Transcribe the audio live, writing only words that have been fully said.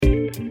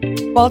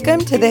Welcome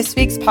to this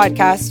week's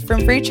podcast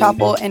from Free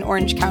Chapel in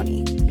Orange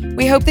County.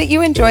 We hope that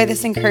you enjoy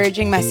this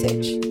encouraging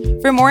message.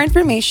 For more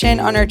information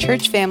on our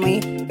church family,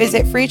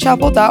 visit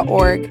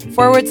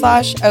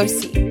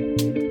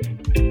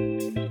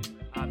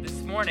freechapel.org/OC.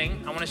 This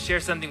morning, I want to share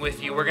something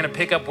with you. We're going to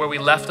pick up where we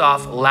left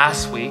off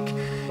last week.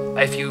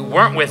 If you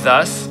weren't with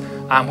us,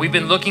 we've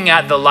been looking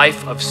at the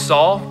life of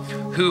Saul,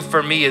 who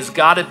for me has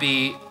got to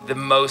be the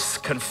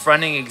most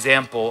confronting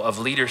example of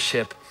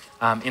leadership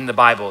in the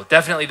Bible.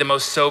 Definitely the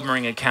most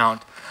sobering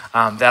account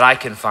that I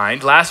can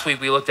find. Last week,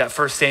 we looked at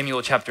 1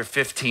 Samuel chapter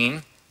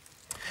 15.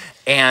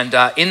 And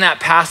in that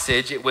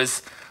passage, it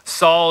was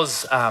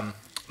Saul's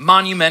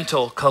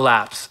monumental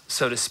collapse,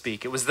 so to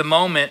speak. It was the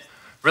moment,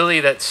 really,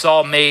 that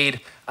Saul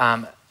made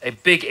a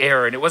big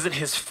error. And it wasn't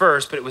his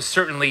first, but it was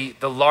certainly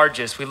the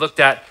largest. We looked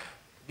at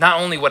not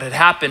only what had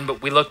happened,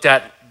 but we looked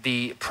at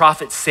the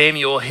prophet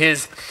Samuel,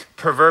 his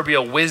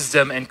proverbial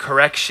wisdom and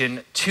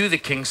correction to the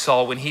King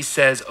Saul when he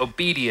says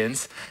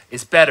obedience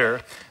is better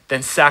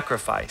than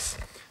sacrifice.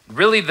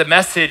 Really, the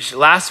message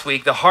last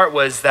week, the heart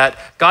was that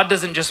God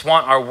doesn't just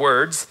want our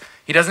words.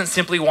 He doesn't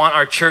simply want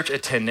our church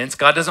attendance.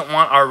 God doesn't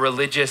want our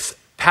religious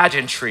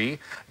pageantry.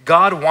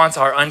 God wants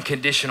our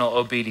unconditional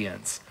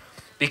obedience.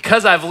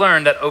 Because I've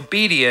learned that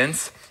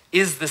obedience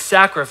is the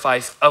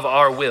sacrifice of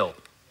our will.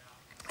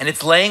 And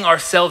it's laying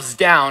ourselves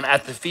down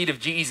at the feet of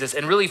Jesus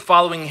and really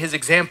following his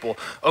example.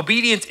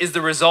 Obedience is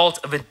the result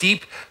of a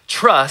deep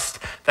trust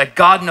that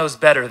God knows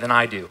better than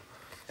I do.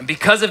 And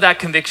because of that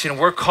conviction,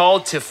 we're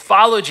called to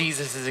follow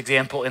Jesus'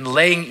 example in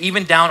laying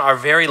even down our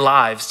very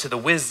lives to the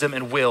wisdom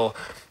and will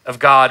of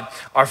God,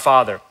 our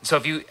Father. So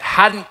if you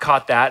hadn't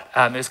caught that,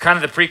 it was kind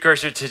of the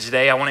precursor to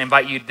today. I want to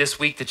invite you this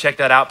week to check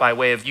that out by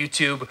way of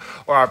YouTube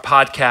or our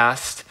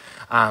podcast.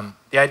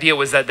 The idea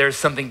was that there's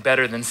something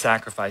better than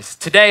sacrifice.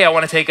 Today, I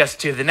want to take us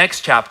to the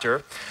next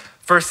chapter,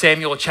 1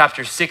 Samuel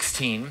chapter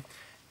 16,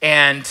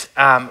 and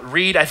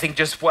read, I think,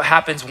 just what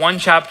happens one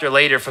chapter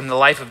later from the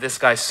life of this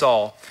guy,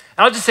 Saul.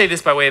 And I'll just say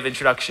this by way of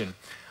introduction.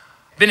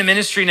 I've been in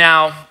ministry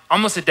now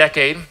almost a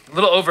decade, a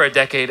little over a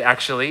decade,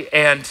 actually,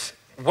 and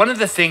one of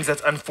the things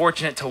that's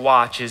unfortunate to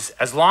watch is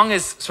as long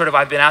as sort of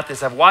I've been at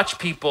this, I've watched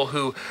people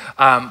who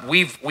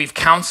we've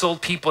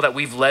counseled, people that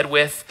we've led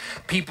with,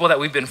 people that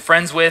we've been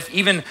friends with,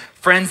 even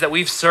friends that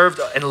we've served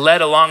and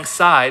led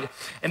alongside.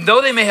 And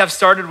though they may have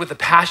started with a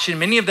passion,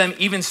 many of them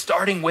even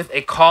starting with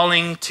a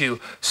calling to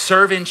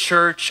serve in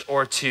church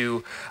or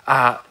to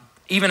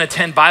even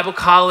attend Bible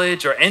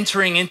college or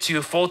entering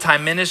into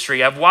full-time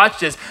ministry, I've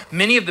watched as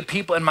many of the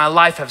people in my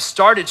life have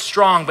started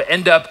strong but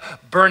end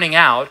up burning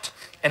out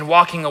and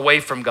walking away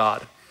from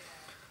God.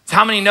 So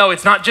how many know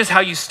it's not just how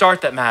you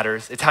start that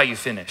matters, it's how you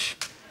finish.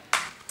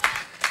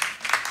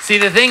 See,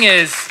 the thing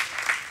is,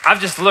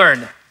 I've just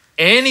learned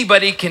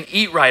anybody can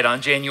eat right on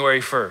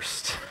January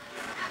 1st.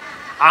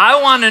 I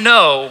want to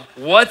know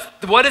what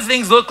do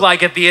things look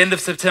like at the end of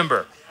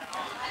September.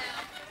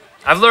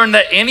 I've learned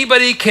that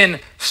anybody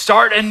can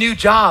start a new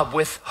job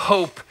with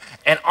hope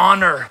and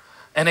honor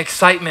and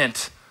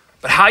excitement,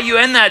 but how you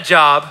end that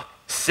job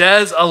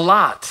says a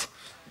lot.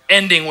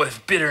 Ending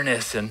with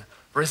bitterness and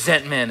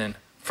resentment and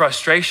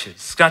frustration.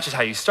 It's not just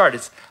how you start,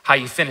 it's how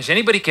you finish.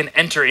 Anybody can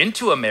enter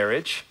into a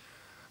marriage,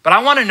 but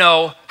I want to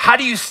know, how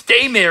do you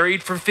stay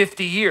married for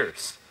 50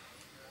 years?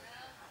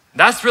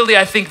 That's really,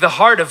 I think, the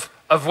heart of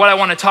what I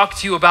want to talk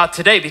to you about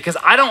today, because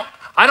I don't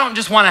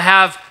just want to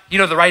have,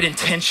 the right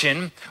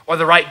intention or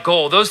the right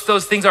goal.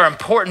 Those things are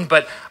important,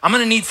 but I'm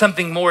going to need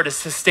something more to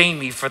sustain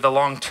me for the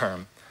long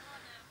term.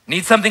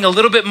 Need something a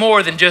little bit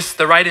more than just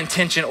the right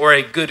intention or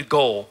a good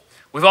goal.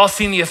 We've all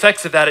seen the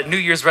effects of that at New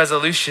Year's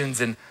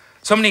resolutions and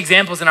so many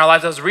examples in our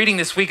lives. I was reading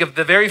this week of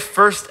the very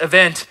first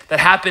event that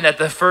happened at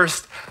the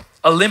first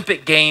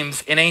Olympic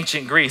Games in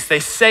ancient Greece.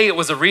 They say it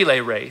was a relay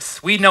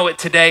race. We know it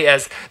today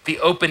as the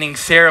opening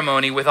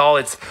ceremony with all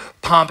its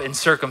pomp and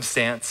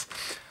circumstance.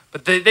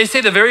 But they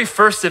say the very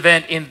first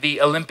event in the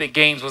Olympic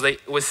Games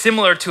was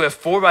similar to a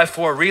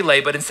 4x4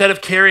 relay, but instead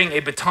of carrying a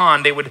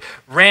baton, they would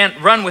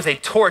run with a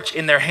torch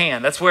in their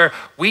hand. That's where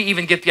we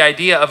even get the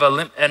idea of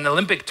an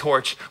Olympic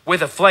torch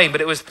with a flame,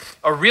 but it was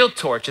a real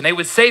torch. And they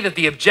would say that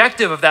the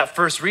objective of that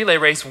first relay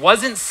race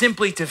wasn't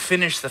simply to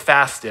finish the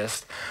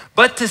fastest,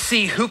 but to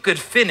see who could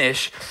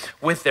finish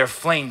with their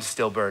flame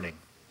still burning.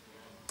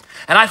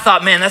 And I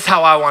thought, man, that's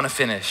how I want to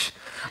finish.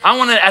 I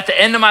want to, at the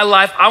end of my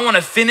life, I want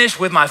to finish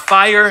with my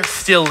fire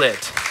still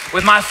lit,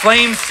 with my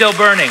flame still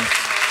burning.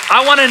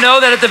 I want to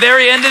know that at the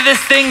very end of this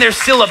thing, there's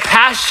still a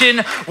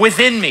passion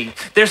within me.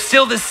 There's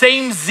still the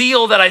same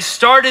zeal that I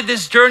started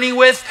this journey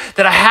with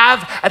that I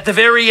have at the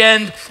very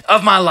end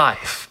of my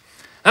life.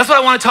 That's what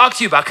I want to talk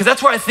to you about, because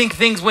that's where I think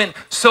things went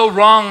so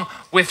wrong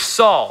with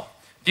Saul.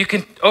 If you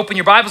can open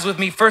your Bibles with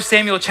me, 1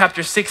 Samuel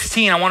chapter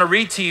 16, I want to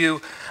read to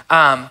you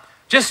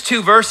just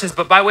 2 verses,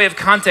 but by way of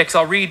context,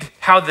 I'll read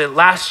how the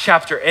last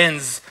chapter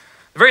ends.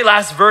 The very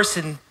last verse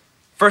in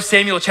 1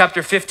 Samuel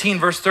chapter 15,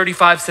 verse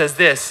 35 says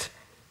this: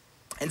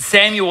 "And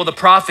Samuel the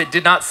prophet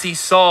did not see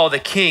Saul the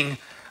king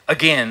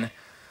again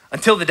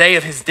until the day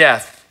of his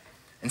death.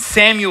 And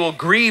Samuel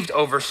grieved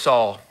over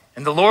Saul,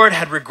 and the Lord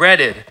had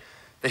regretted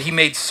that he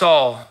made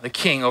Saul the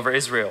king over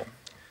Israel.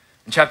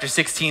 In chapter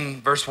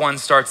 16, verse 1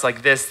 starts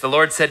like this. The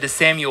Lord said to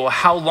Samuel,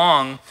 "How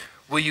long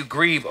will you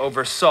grieve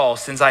over Saul,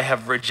 since I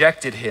have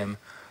rejected him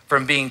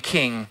from being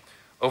king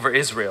over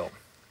Israel?"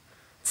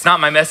 It's not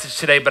my message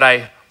today, but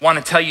I want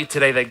to tell you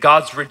today that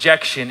God's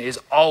rejection is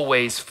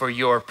always for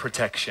your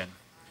protection.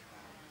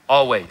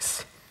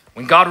 Always.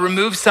 When God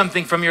removes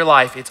something from your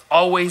life, it's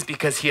always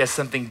because he has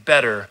something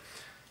better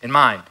in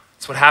mind.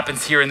 That's what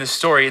happens here in this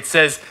story. It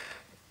says,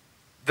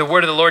 the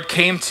word of the Lord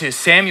came to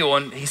Samuel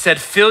and he said,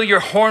 "Fill your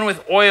horn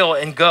with oil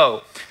and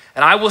go,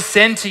 and I will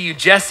send to you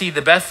Jesse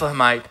the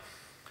Bethlehemite,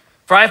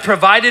 for I have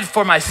provided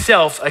for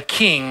myself a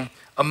king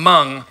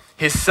among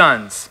his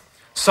sons."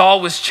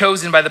 Saul was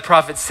chosen by the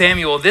prophet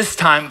Samuel. This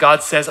time,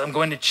 God says, "I'm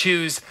going to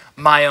choose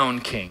my own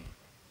king."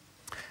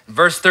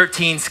 Verse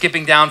 13,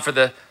 skipping down for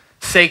the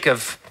sake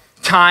of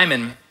time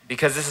and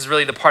because this is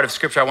really the part of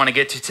scripture I want to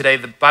get to today,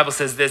 the Bible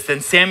says this: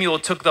 "Then Samuel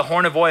took the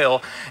horn of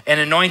oil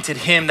and anointed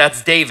him,"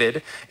 that's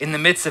David, "in the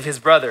midst of his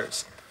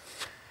brothers.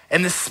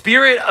 And the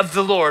Spirit of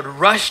the Lord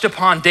rushed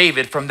upon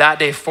David from that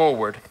day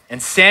forward,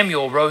 and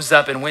Samuel rose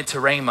up and went to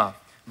Ramah."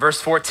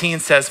 Verse 14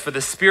 says, "For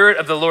the Spirit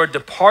of the Lord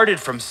departed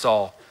from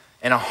Saul,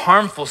 and a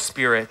harmful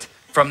spirit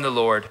from the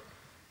Lord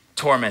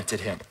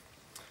tormented him."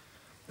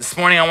 This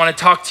morning, I want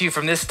to talk to you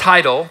from this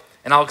title,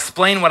 and I'll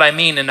explain what I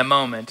mean in a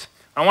moment.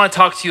 I want to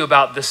talk to you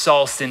about the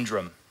Saul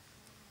syndrome.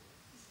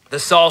 The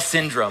Saul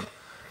syndrome.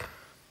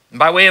 And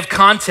by way of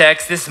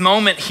context, this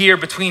moment here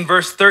between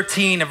verse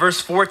 13 and verse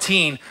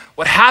 14,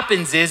 what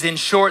happens is, in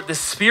short, the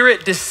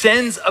Spirit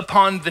descends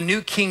upon the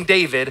new King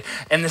David,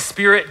 and the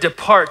Spirit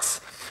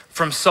departs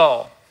from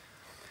Saul.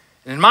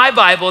 In my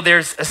Bible,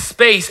 there's a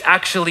space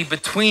actually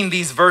between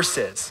these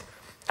verses,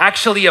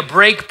 actually a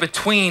break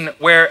between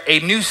where a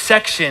new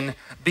section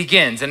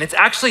begins. And it's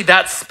actually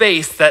that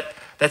space that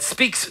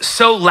speaks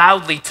so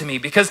loudly to me,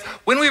 because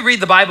when we read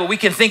the Bible, we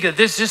can think that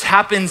this just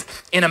happens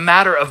in a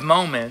matter of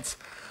moments,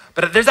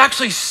 but there's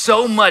actually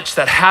so much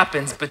that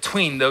happens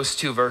between those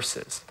two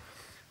verses.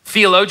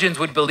 Theologians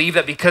would believe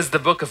that because the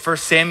book of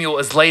 1 Samuel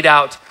is laid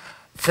out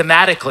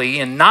thematically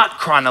and not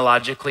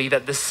chronologically,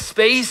 that the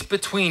space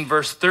between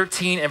verse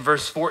 13 and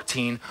verse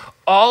 14,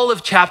 all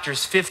of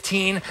chapters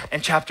 15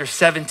 and chapter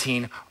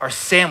 17 are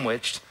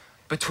sandwiched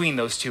between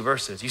those two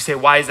verses. You say,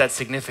 why is that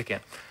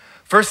significant?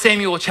 1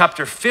 Samuel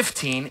chapter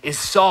 15 is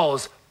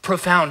Saul's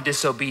profound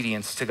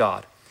disobedience to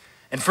God.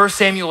 And 1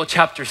 Samuel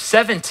chapter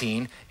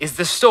 17 is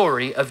the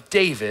story of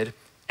David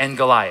and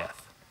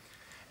Goliath.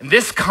 And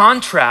this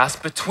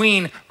contrast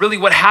between really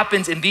what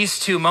happens in these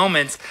two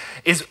moments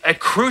is a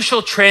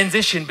crucial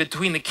transition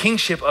between the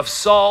kingship of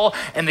Saul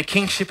and the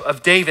kingship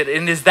of David.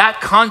 And it is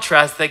that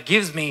contrast that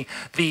gives me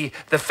the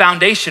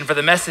foundation for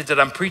the message that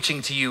I'm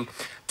preaching to you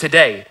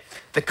today.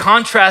 The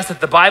contrast that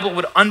the Bible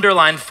would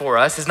underline for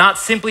us is not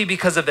simply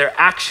because of their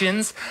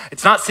actions.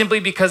 It's not simply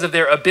because of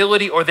their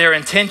ability or their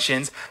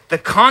intentions. The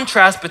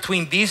contrast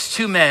between these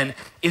two men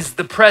is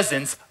the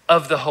presence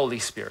of the Holy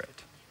Spirit.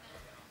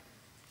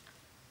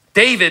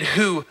 David,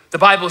 who the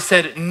Bible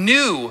said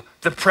knew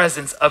the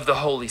presence of the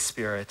Holy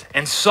Spirit,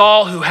 and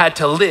Saul, who had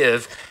to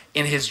live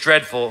in his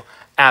dreadful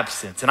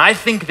absence. And I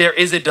think there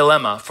is a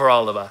dilemma for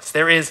all of us.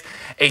 There is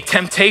a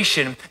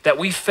temptation that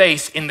we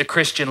face in the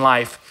Christian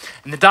life.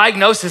 And the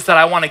diagnosis that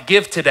I want to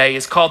give today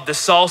is called the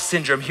Saul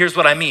syndrome. Here's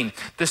what I mean.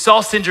 The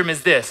Saul syndrome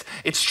is this: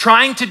 it's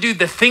trying to do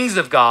the things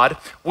of God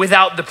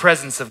without the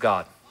presence of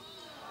God.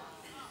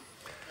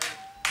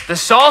 The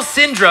Saul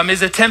syndrome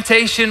is a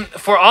temptation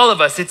for all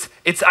of us.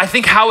 It's I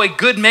think how a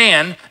good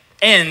man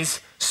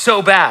ends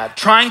so bad,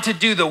 trying to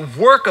do the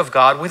work of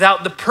God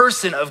without the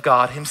person of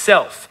God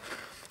himself.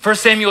 1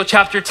 Samuel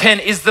chapter 10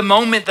 is the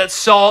moment that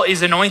Saul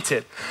is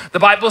anointed. The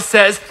Bible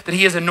says that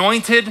he is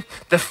anointed,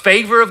 the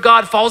favor of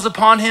God falls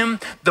upon him,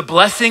 the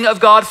blessing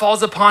of God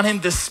falls upon him,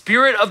 the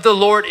Spirit of the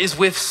Lord is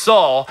with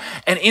Saul,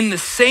 and in the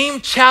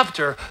same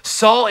chapter,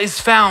 Saul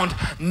is found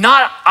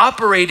not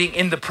operating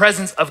in the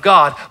presence of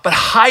God, but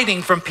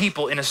hiding from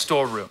people in a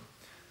storeroom.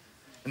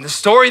 And the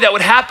story that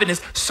would happen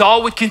is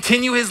Saul would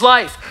continue his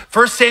life.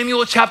 1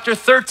 Samuel chapter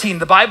 13,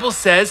 the Bible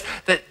says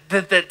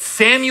that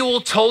Samuel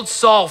told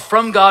Saul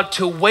from God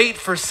to wait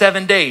for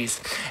 7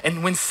 days.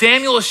 And when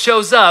Samuel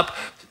shows up,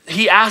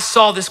 he asks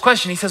Saul this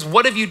question. He says,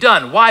 "What have you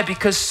done?" Why?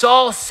 Because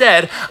Saul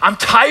said, "I'm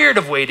tired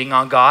of waiting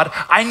on God.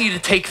 I need to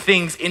take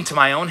things into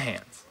my own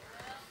hands."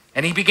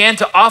 And he began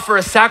to offer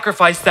a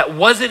sacrifice that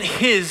wasn't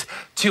his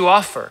to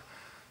offer,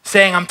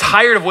 saying, "I'm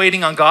tired of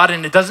waiting on God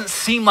and it doesn't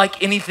seem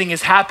like anything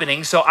is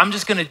happening, so I'm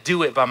just gonna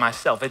do it by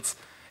myself." It's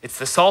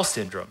the Saul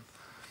syndrome.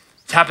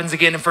 It happens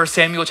again in 1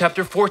 Samuel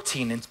chapter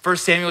 14. In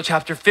 1 Samuel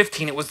chapter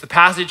 15, it was the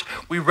passage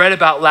we read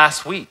about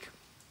last week,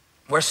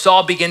 where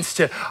Saul begins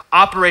to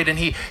operate and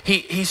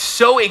he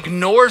so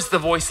ignores the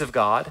voice of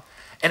God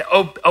and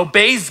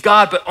obeys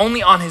God, but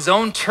only on his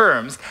own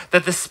terms,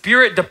 that the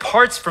Spirit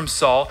departs from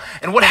Saul.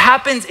 And what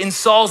happens in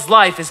Saul's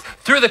life is,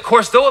 through the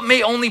course, though it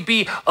may only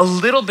be a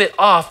little bit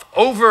off,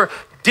 over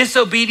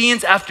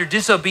disobedience after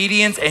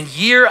disobedience and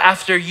year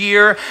after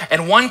year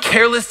and one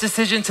careless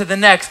decision to the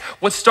next,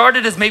 what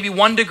started as maybe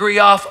 1 degree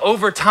off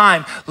over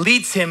time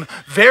leads him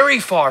very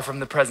far from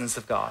the presence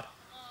of God.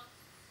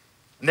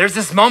 And there's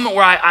this moment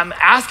where I'm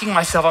asking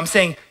myself, I'm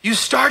saying, you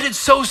started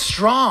so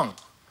strong.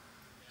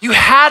 You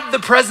had the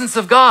presence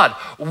of God.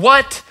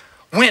 What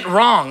went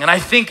wrong? And I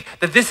think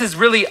that this is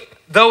really,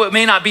 though it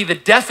may not be the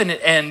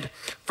definite end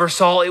for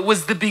Saul, it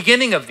was the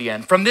beginning of the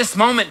end. From this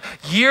moment,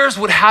 years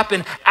would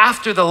happen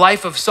after the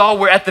life of Saul,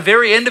 where at the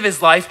very end of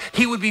his life,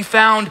 he would be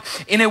found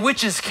in a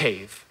witch's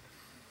cave,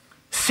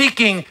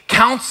 seeking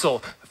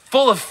counsel,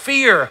 full of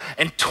fear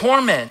and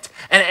torment,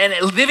 and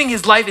living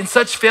his life in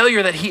such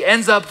failure that he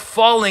ends up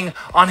falling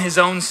on his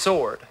own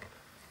sword.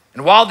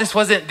 And while this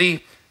wasn't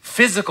the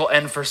physical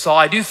end for Saul,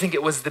 I do think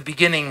it was the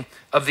beginning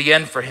of the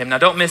end for him. Now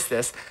don't miss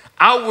this.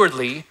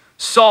 Outwardly,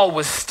 Saul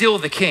was still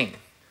the king.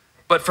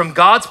 But from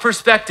God's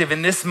perspective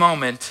in this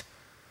moment,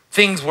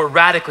 things were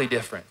radically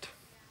different.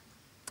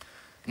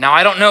 Now,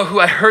 I don't know who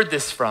I heard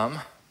this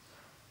from,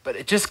 but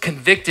it just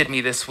convicted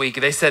me this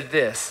week. They said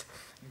this: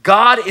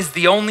 God is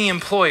the only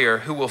employer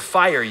who will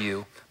fire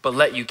you, but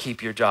let you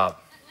keep your job.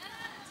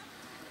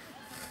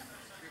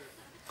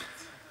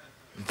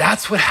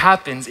 That's what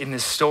happens in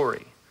this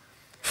story.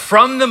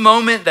 From the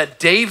moment that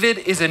David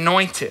is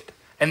anointed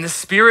and the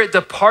Spirit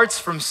departs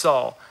from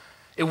Saul,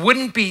 it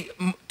wouldn't be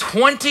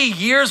 20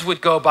 years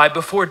would go by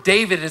before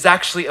David is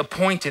actually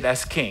appointed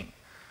as king,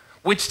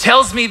 which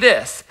tells me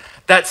this,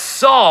 that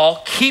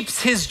Saul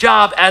keeps his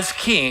job as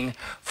king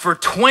for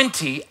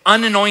 20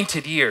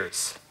 unanointed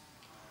years.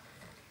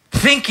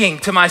 Thinking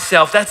to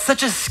myself, that's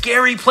such a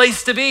scary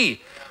place to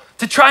be,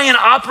 to try and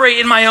operate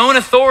in my own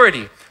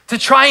authority, to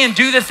try and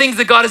do the things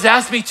that God has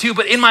asked me to,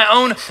 but in my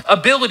own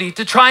ability,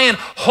 to try and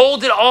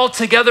hold it all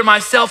together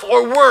myself,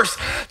 or worse,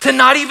 to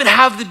not even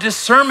have the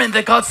discernment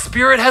that God's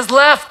Spirit has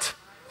left,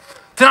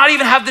 to not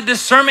even have the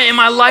discernment in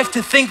my life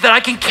to think that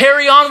I can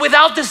carry on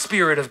without the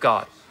Spirit of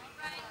God.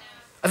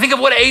 I think of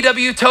what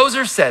A.W.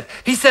 Tozer said.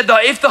 He said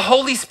that if the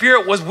Holy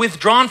Spirit was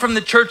withdrawn from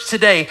the church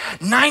today,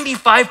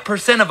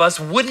 95% of us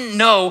wouldn't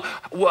know,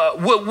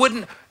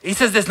 he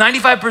says this,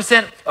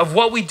 95% of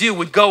what we do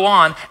would go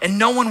on and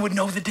no one would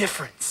know the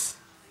difference.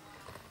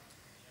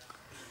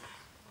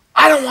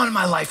 I don't want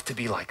my life to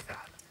be like that.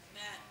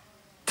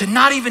 To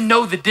not even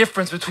know the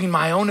difference between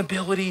my own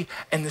ability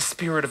and the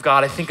Spirit of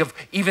God. I think of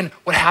even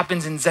what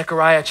happens in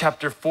Zechariah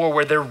chapter 4,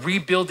 where they're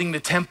rebuilding the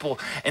temple,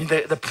 and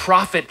the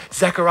prophet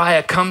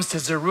Zechariah comes to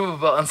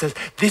Zerubbabel and says,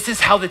 this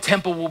is how the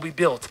temple will be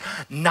built,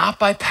 not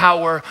by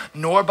power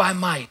nor by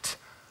might,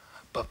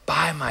 but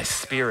by my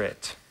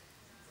Spirit.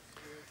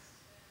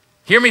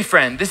 Hear me,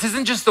 friend, this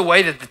isn't just the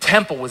way that the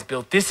temple was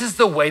built. This is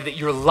the way that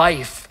your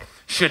life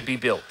should be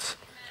built.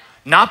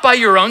 Not by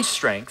your own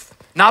strength,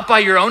 not by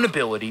your own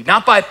ability,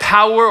 not by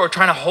power or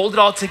trying to hold it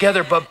all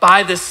together, but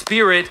by the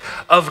Spirit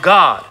of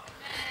God.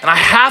 And I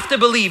have to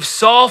believe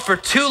Saul for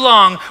too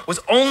long was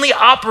only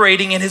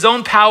operating in his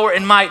own power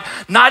and might,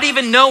 not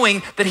even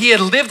knowing that he had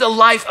lived a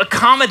life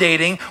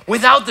accommodating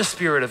without the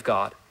Spirit of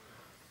God.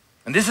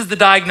 And this is the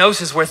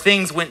diagnosis where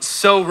things went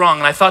so wrong.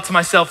 And I thought to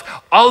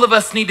myself, all of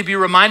us need to be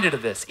reminded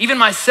of this. Even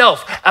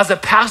myself, as a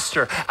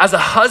pastor, as a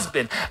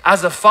husband,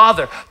 as a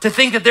father, to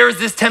think that there is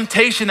this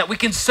temptation that we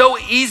can so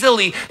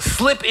easily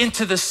slip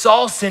into the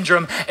Saul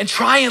syndrome and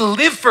try and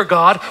live for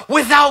God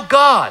without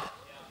God.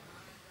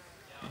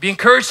 Be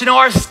encouraged to know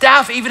our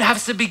staff even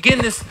has to begin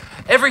this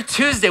every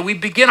Tuesday. We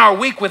begin our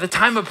week with a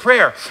time of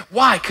prayer.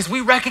 Why? Because we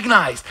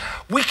recognize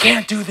we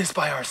can't do this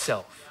by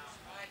ourselves.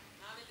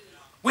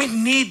 We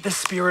need the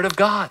Spirit of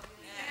God.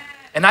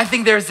 And I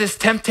think there's this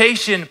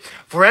temptation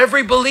for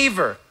every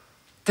believer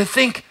to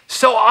think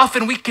so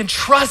often we can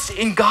trust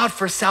in God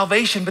for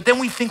salvation, but then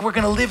we think we're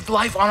gonna live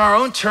life on our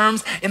own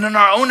terms and in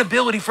our own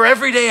ability for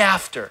every day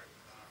after.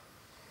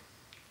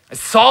 It's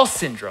Saul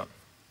syndrome.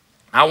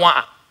 I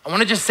want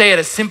to just say it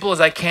as simple as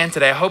I can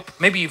today. I hope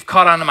maybe you've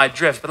caught on to my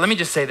drift, but let me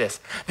just say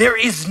this. There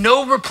is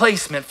no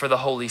replacement for the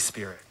Holy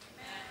Spirit.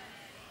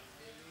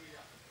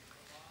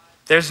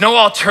 There's no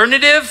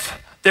alternative.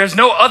 There's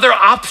no other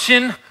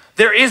option.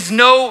 There is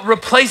no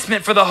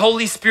replacement for the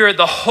Holy Spirit.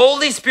 The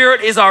Holy Spirit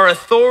is our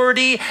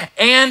authority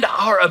and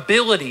our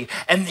ability.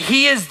 And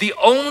He is the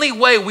only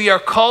way we are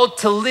called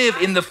to live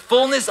in the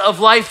fullness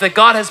of life that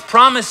God has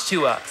promised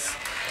to us.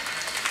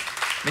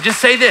 Let me just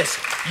say this.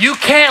 You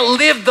can't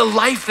live the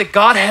life that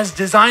God has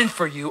designed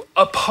for you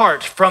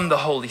apart from the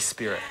Holy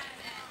Spirit.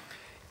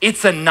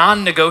 It's a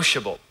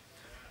non-negotiable.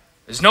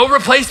 There's no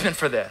replacement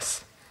for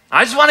this.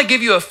 I just want to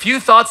give you a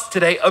few thoughts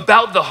today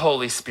about the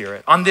Holy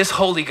Spirit on this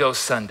Holy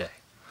Ghost Sunday.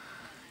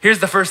 Here's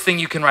the first thing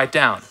you can write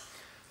down.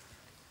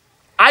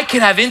 I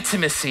can have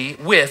intimacy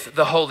with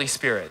the Holy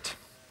Spirit.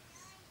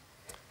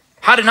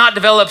 How to not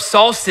develop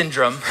Saul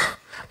syndrome.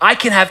 I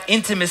can have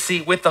intimacy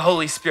with the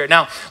Holy Spirit.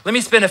 Now, let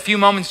me spend a few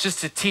moments just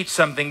to teach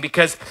something,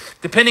 because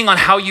depending on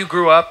how you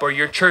grew up or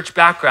your church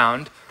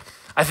background,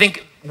 I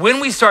think when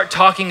we start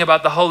talking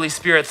about the Holy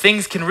Spirit,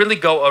 things can really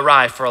go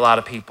awry for a lot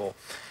of people.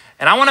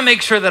 And I wanna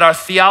make sure that our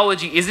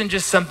theology isn't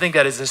just something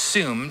that is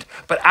assumed,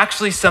 but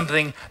actually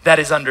something that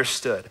is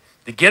understood.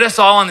 To get us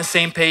all on the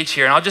same page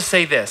here, and I'll just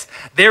say this,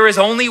 there is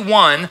only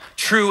one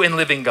true and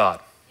living God.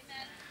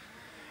 Amen.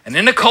 And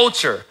in a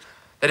culture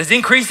that is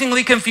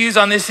increasingly confused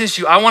on this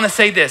issue, I wanna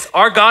say this,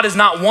 our God is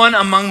not one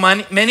among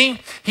many.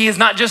 He is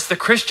not just the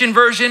Christian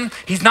version.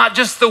 He's not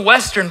just the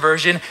Western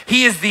version.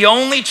 He is the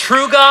only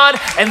true God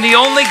and the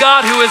only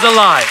God who is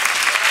alive.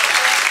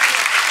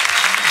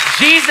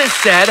 Jesus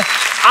said,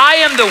 I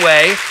am the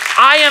way,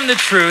 I am the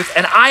truth,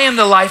 and I am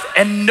the life,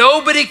 and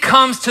nobody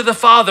comes to the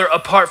Father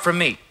apart from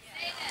me.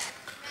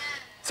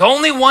 It's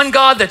only one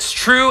God that's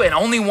true and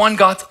only one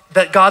God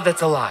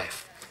that's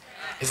alive.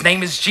 His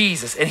name is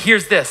Jesus. And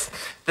here's this,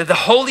 that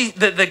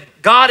the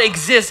God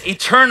exists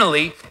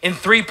eternally in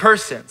three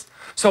persons.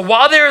 So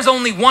while there is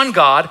only one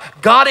God,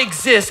 God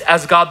exists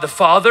as God the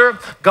Father,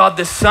 God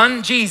the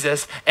Son,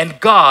 Jesus,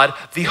 and God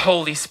the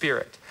Holy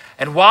Spirit.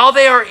 And while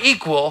they are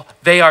equal,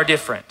 they are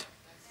different.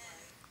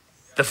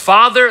 The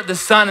Father, the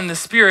Son, and the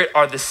Spirit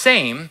are the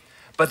same,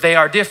 but they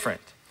are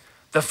different.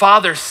 The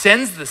Father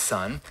sends the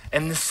Son,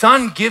 and the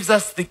Son gives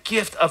us the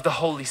gift of the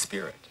Holy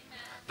Spirit.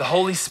 The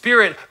Holy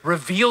Spirit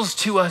reveals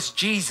to us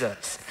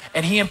Jesus,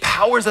 and he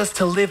empowers us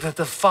to live as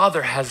the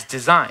Father has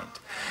designed.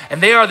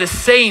 And they are the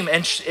same,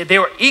 and they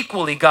are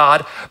equally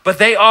God, but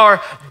they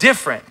are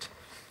different.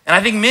 And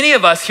I think many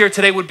of us here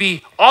today would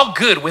be all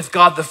good with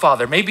God the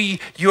Father. Maybe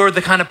you're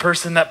the kind of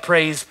person that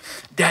prays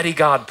Daddy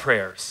God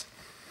prayers.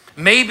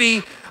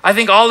 Maybe I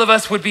think all of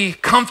us would be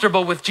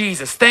comfortable with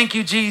Jesus. Thank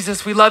you,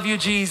 Jesus. We love you,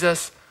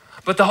 Jesus.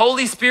 But the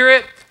Holy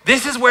Spirit,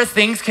 this is where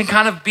things can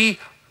kind of be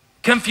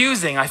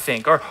confusing, I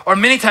think. Or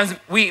many times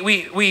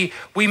we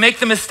make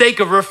the mistake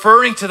of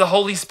referring to the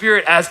Holy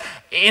Spirit as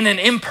in an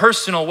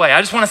impersonal way. I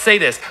just want to say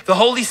this. The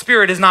Holy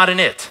Spirit is not an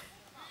it.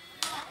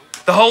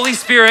 The Holy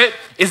Spirit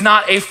is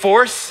not a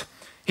force.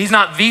 He's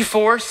not the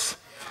force.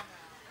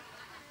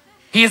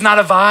 He is not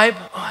a vibe.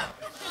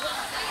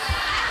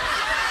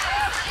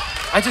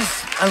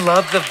 I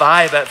love the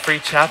vibe at Free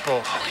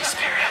Chapel. Holy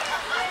Spirit.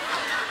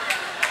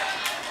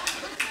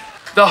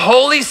 The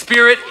Holy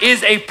Spirit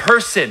is a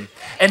person,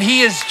 and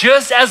he is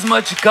just as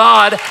much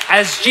God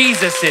as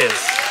Jesus is.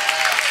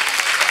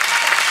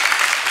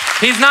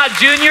 He's not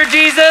junior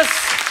Jesus.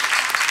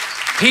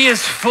 He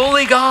is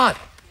fully God.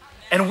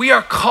 And we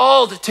are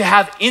called to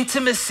have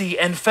intimacy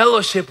and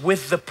fellowship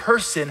with the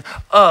person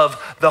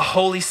of the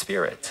Holy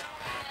Spirit.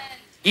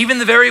 Even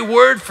the very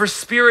word for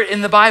spirit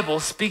in the Bible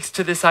speaks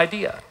to this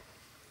idea.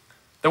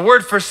 The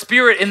word for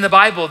spirit in the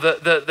Bible,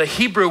 the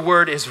Hebrew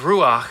word is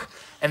ruach,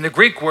 and the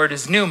Greek word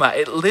is pneuma.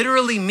 It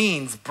literally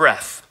means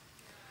breath.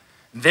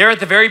 There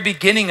at the very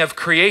beginning of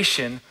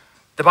creation,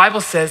 the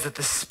Bible says that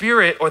the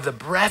spirit or the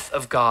breath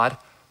of God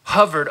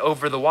hovered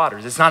over the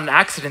waters. It's not an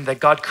accident that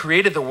God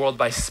created the world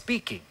by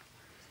speaking.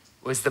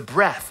 It was the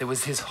breath. It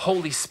was his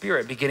Holy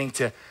Spirit beginning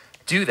to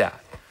do that.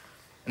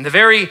 And the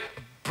very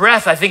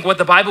breath, I think what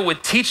the Bible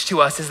would teach to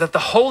us is that the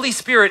Holy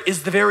Spirit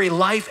is the very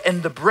life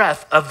and the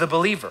breath of the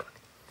believer.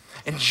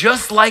 And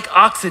just like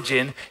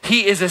oxygen,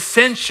 he is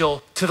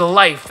essential to the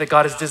life that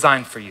God has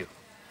designed for you.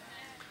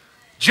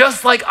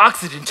 Just like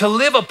oxygen, to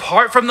live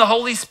apart from the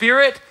Holy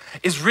Spirit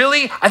is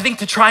really, I think,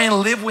 to try and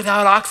live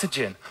without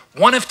oxygen.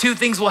 One of two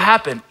things will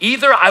happen.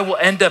 Either I will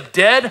end up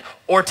dead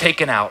or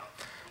taken out.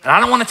 And I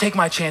don't want to take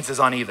my chances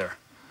on either.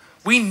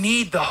 We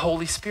need the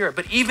Holy Spirit.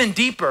 But even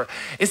deeper,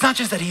 it's not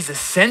just that he's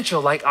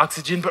essential like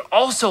oxygen, but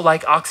also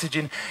like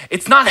oxygen,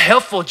 it's not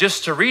helpful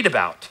just to read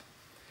about.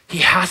 He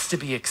has to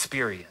be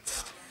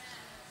experienced.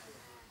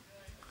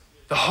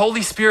 The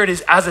Holy Spirit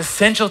is as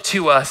essential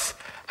to us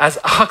as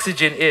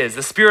oxygen is.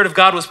 The Spirit of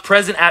God was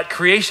present at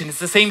creation. It's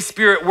the same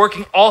Spirit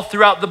working all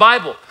throughout the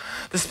Bible.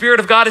 The Spirit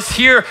of God is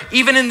here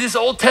even in this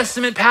Old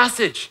Testament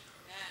passage.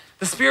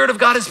 The Spirit of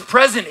God is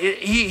present.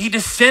 He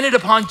descended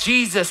upon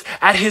Jesus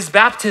at his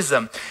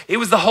baptism. It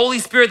was the Holy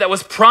Spirit that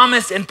was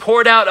promised and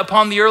poured out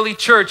upon the early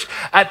church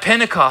at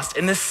Pentecost.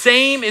 And the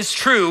same is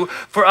true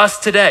for us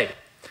today.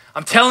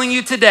 I'm telling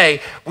you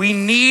today, we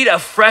need a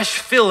fresh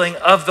filling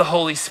of the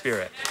Holy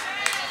Spirit.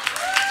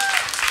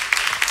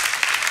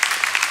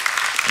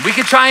 We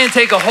could try and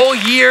take a whole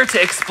year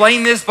to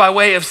explain this by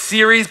way of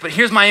series, but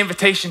here's my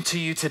invitation to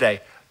you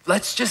today.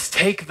 Let's just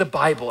take the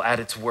Bible at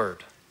its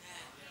word.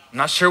 I'm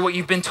not sure what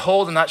you've been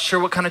told. I'm not sure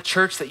what kind of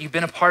church that you've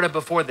been a part of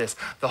before this.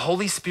 The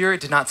Holy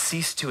Spirit did not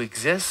cease to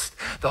exist.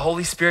 The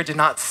Holy Spirit did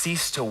not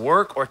cease to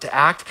work or to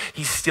act.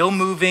 He's still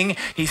moving.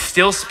 He's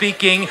still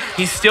speaking.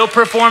 He's still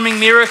performing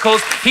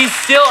miracles. He's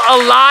still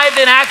alive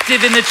and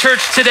active in the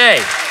church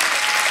today.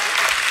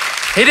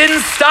 He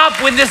didn't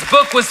stop when this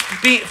book was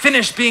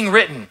finished being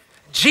written.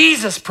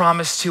 Jesus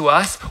promised to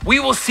us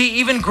we will see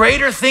even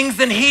greater things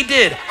than he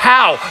did.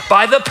 How?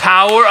 By the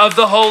power of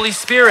the Holy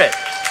Spirit.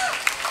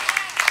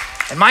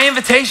 And my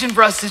invitation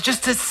for us is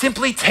just to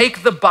simply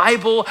take the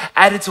Bible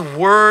at its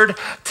word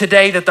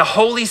today, that the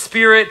Holy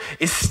Spirit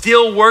is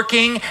still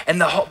working.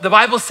 And the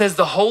Bible says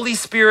the Holy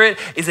Spirit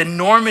is a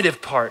normative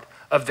part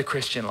of the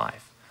Christian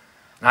life.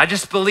 And I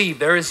just believe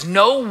there is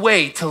no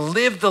way to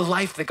live the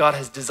life that God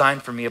has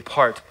designed for me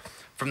apart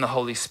from the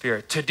Holy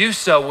Spirit. To do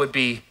so would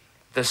be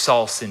the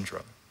Saul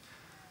syndrome.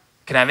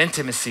 Can have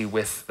intimacy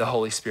with the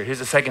Holy Spirit. Here's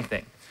the second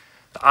thing.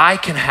 I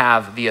can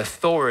have the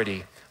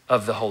authority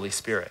of the Holy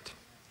Spirit.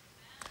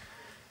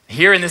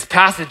 Here in this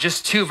passage,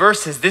 just 2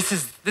 verses, this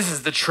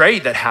is the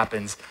trade that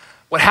happens.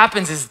 What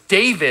happens is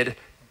David,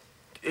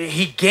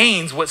 he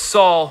gains what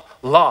Saul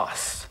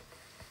lost.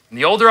 And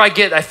the older I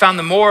get, I found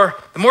the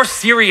more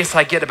serious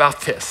I get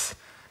about this.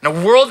 In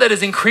a world that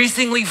is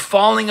increasingly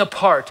falling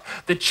apart,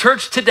 the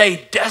church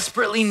today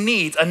desperately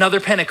needs another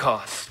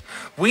Pentecost.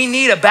 We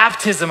need a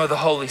baptism of the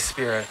Holy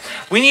Spirit.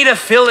 We need a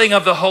filling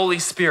of the Holy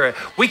Spirit.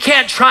 We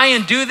can't try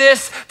and do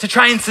this to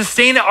try and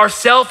sustain it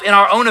ourselves in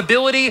our own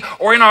ability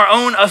or in our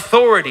own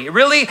authority.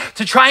 Really,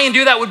 to try and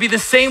do that would be the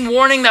same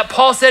warning that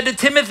Paul said to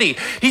Timothy.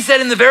 He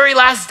said, in the very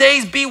last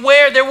days,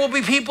 beware, there will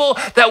be people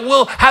that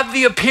will have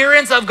the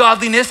appearance of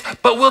godliness,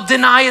 but will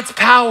deny its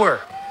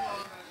power.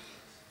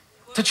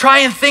 To try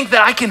and think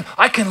that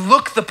I can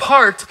look the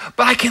part,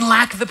 but I can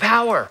lack the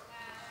power.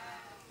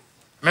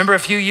 Remember a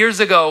few years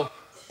ago,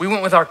 we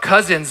went with our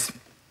cousins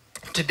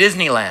to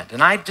Disneyland,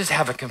 and I just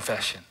have a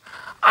confession.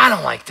 I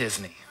don't like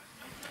Disney.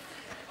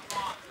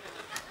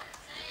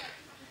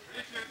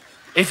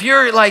 If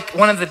you're like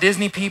one of the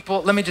Disney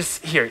people, let me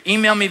just,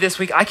 email me this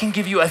week. I can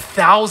give you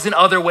 1,000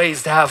 other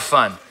ways to have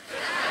fun.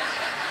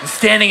 And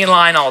standing in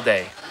line all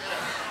day.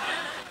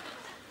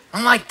 I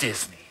don't like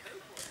Disney.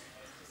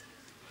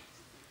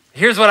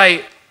 Here's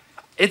what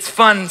it's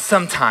fun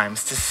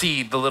sometimes to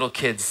see the little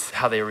kids,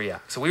 how they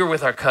react. So we were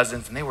with our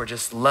cousins and they were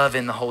just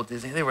loving the whole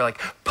Disney. They were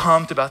like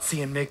pumped about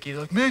seeing Mickey.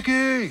 They're like,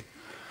 Mickey!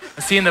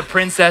 And seeing the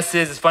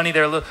princesses. It's funny,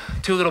 there were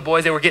 2 little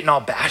boys, they were getting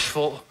all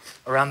bashful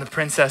around the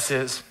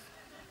princesses.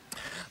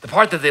 The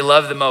part that they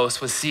loved the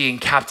most was seeing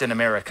Captain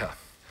America.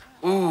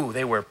 Ooh,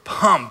 they were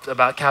pumped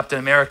about Captain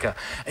America.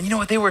 And you know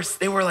what, they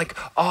were like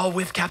all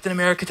with Captain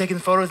America taking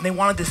the photos, and they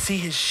wanted to see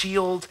his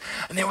shield.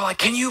 And they were like,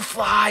 can you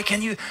fly?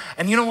 Can you?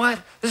 And you know what?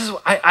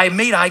 I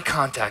made eye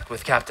contact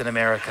with Captain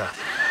America.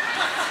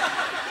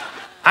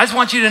 I just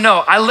want you to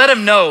know, I let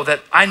him know that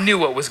I knew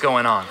what was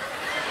going on.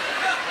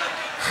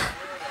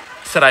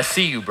 I said, I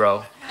see you,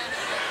 bro.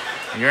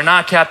 You're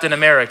not Captain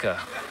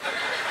America.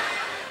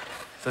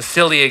 It's a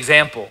silly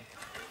example.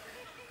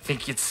 I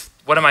think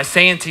what am I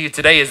saying to you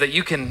today is that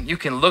you can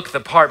look the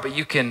part, but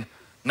you can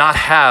not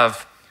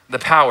have the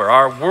power.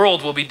 Our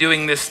world will be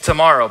doing this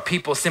tomorrow,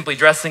 people simply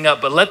dressing up,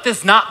 but let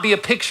this not be a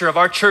picture of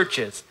our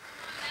churches,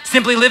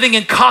 simply living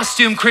in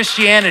costume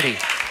Christianity.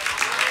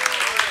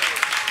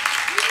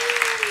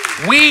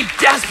 We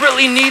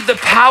desperately need the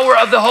power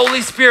of the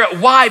Holy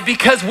Spirit. Why?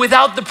 Because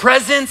without the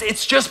presence,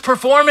 it's just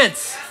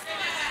performance.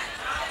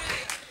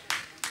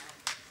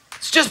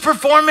 It's just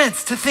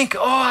performance to think,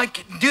 I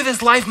can do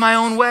this life my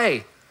own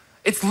way.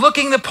 It's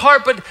looking the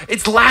part, but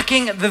it's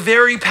lacking the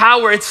very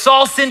power. It's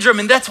Saul syndrome,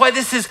 and that's why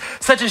this is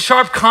such a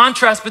sharp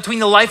contrast between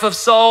the life of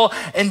Saul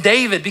and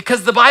David,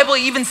 because the Bible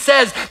even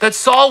says that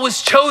Saul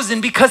was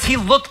chosen because he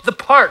looked the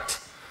part.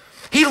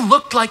 He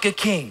looked like a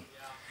king.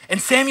 And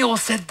Samuel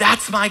said,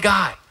 that's my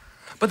guy.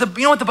 But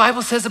you know what the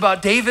Bible says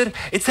about David?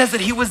 It says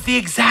that he was the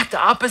exact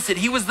opposite.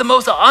 He was the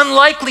most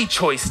unlikely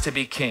choice to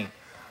be king.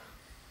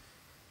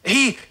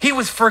 He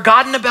was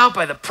forgotten about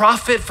by the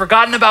prophet,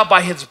 forgotten about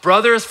by his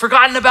brothers,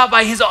 forgotten about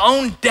by his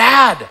own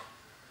dad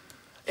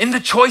in the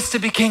choice to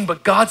be king.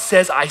 But God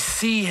says, I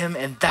see him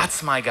and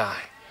that's my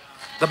guy.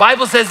 The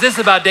Bible says this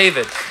about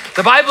David.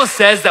 The Bible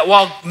says that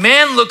while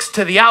man looks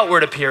to the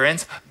outward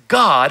appearance,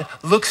 God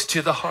looks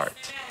to the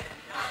heart.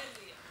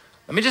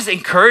 Let me just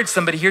encourage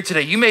somebody here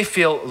today. You may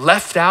feel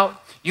left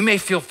out. You may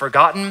feel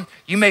forgotten.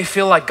 You may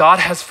feel like God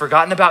has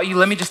forgotten about you.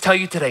 Let me just tell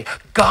you today,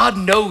 God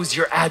knows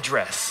your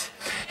address.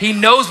 He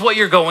knows what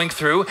you're going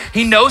through.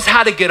 He knows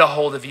how to get a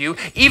hold of you.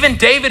 Even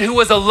David, who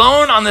was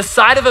alone on the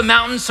side of a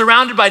mountain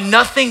surrounded by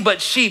nothing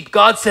but sheep,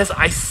 God says,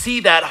 I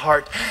see that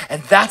heart,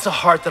 and that's a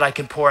heart that I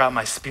can pour out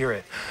my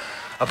spirit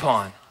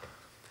upon.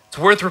 It's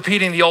worth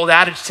repeating the old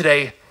adage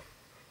today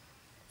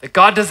that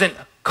God doesn't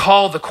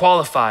call the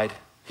qualified,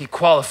 he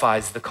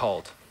qualifies the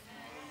called.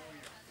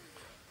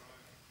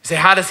 You say,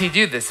 how does he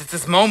do this? It's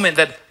this moment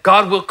that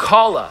God will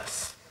call us.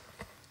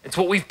 It's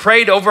what we've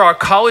prayed over our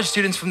college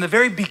students from the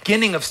very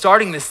beginning of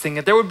starting this thing,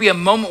 that there would be a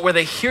moment where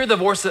they hear the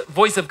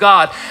voice of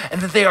God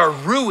and that they are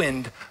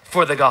ruined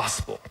for the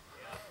gospel.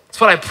 That's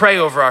what I pray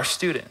over our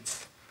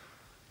students.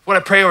 What I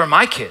pray over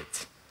my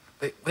kids.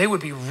 They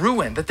would be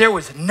ruined, that there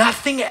was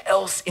nothing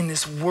else in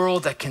this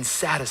world that can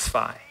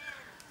satisfy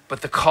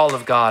but the call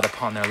of God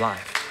upon their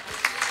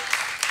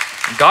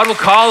life. And God will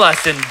call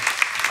us, and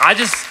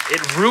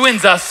it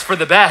ruins us for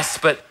the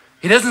best, but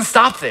he doesn't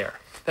stop there.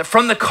 That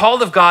from the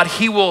call of God,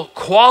 he will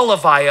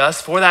qualify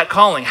us for that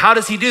calling. How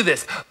does he do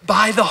this?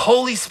 By the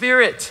Holy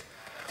Spirit.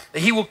 That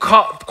he will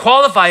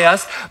qualify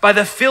us by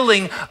the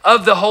filling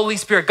of the Holy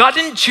Spirit. God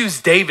didn't choose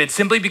David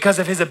simply because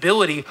of his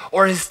ability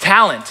or his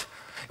talent.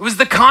 It was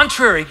the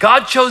contrary.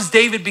 God chose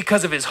David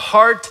because of his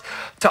heart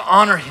to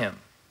honor him.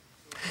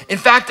 In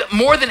fact,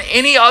 more than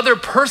any other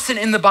person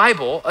in the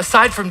Bible,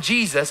 aside from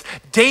Jesus,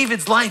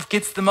 David's life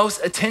gets the most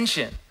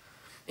attention.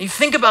 And you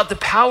think about the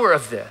power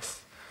of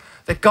this.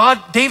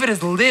 That David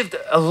has lived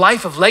a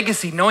life of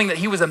legacy knowing that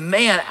he was a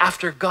man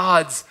after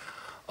God's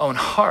own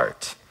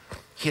heart.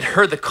 He had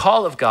heard the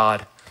call of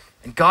God,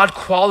 and God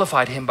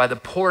qualified him by the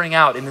pouring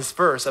out in this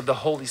verse of the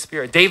Holy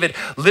Spirit. David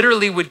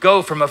literally would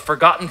go from a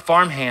forgotten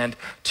farmhand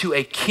to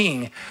a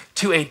king,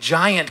 to a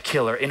giant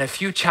killer in a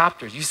few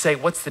chapters. You say,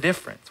 what's the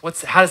difference?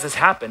 How does this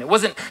happen? It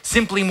wasn't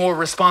simply more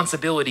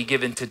responsibility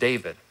given to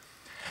David.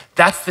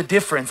 That's the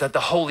difference that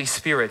the Holy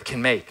Spirit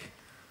can make.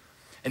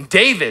 And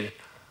David,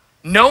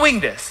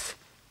 knowing this,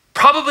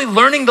 probably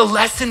learning the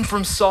lesson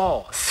from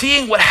Saul,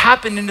 seeing what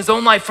happened in his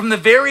own life from the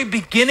very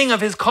beginning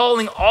of his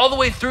calling all the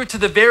way through to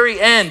the very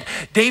end,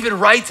 David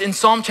writes in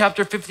Psalm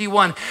chapter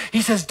 51,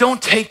 he says, don't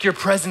take your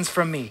presence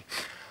from me.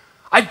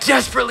 I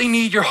desperately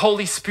need your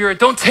Holy Spirit.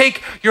 Don't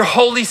take your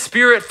Holy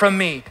Spirit from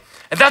me.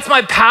 And that's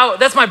my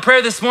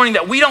prayer this morning,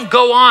 that we don't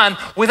go on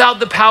without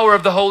the power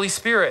of the Holy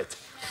Spirit.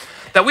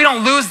 That we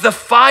don't lose the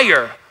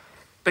fire,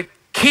 but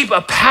keep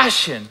a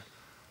passion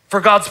for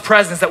God's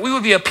presence, that we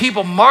would be a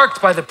people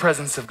marked by the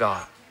presence of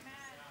God.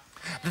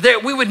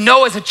 That we would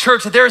know as a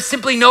church that there is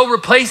simply no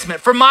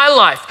replacement for my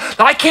life, that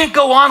I can't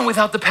go on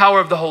without the power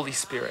of the Holy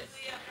Spirit.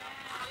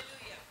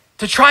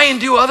 To try and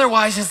do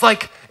otherwise is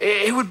like,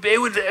 it would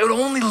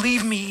only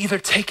leave me either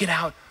taken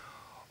out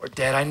or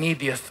dead. I need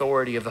the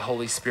authority of the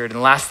Holy Spirit. And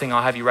the last thing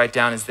I'll have you write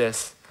down is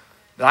this,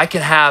 that I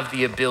can have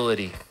the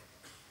ability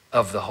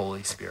of the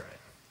Holy Spirit.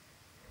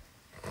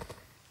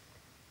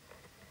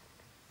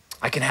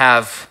 I can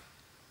have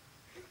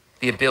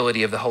the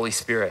ability of the Holy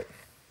Spirit.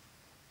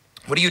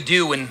 What do you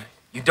do when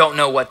you don't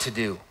know what to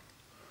do?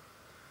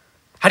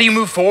 How do you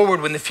move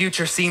forward when the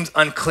future seems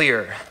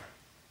unclear?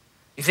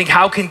 You think,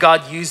 how can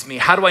God use me?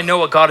 How do I know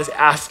what God is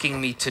asking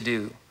me to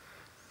do?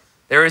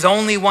 There is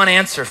only one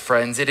answer,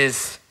 friends. It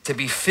is to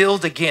be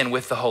filled again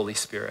with the Holy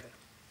Spirit.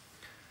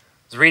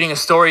 I was reading a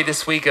story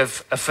this week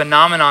of a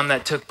phenomenon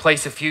that took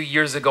place a few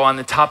years ago on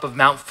the top of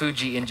Mount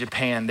Fuji in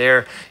Japan.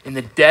 There, in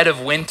the dead of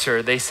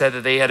winter, they said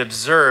that they had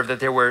observed that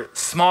there were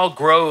small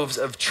groves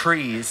of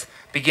trees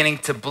beginning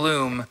to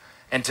bloom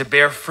and to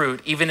bear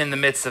fruit, even in the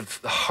midst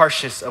of the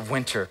harshest of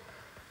winter.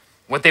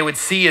 What they would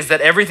see is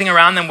that everything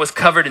around them was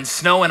covered in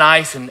snow and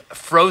ice and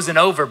frozen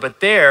over,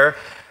 but there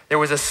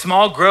was a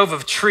small grove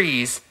of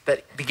trees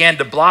that began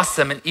to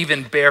blossom and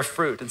even bear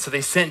fruit. And so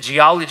they sent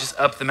geologists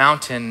up the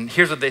mountain.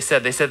 Here's what they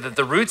said. They said that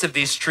the roots of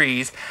these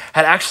trees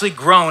had actually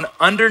grown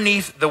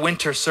underneath the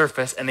winter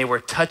surface, and they were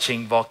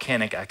touching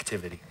volcanic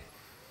activity.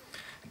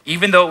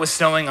 Even though it was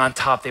snowing on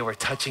top, they were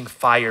touching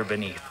fire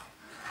beneath.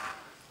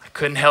 I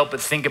couldn't help but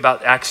think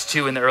about Acts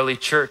 2 in the early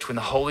church when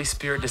the Holy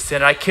Spirit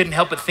descended. I couldn't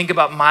help but think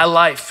about my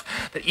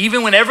life, that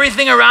even when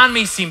everything around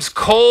me seems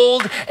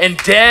cold and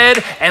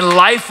dead and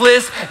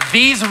lifeless,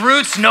 these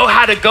roots know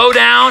how to go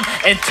down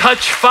and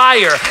touch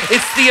fire.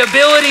 It's the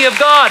ability of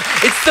God.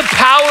 It's the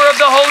power of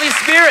the Holy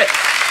Spirit.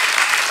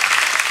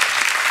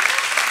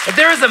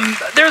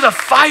 There's a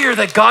fire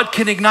that God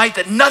can ignite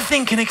that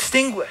nothing can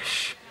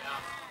extinguish.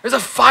 There's a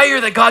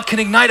fire that God can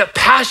ignite, a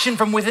passion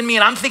from within me.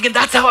 And I'm thinking,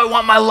 that's how I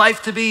want my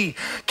life to be,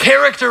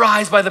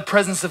 characterized by the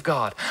presence of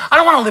God. I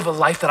don't want to live a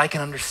life that I can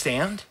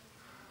understand.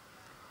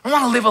 I don't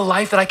want to live a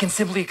life that I can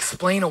simply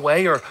explain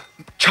away or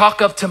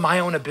chalk up to my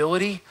own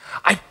ability.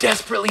 I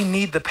desperately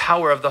need the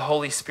power of the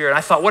Holy Spirit.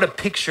 I thought, what a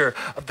picture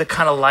of the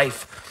kind of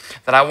life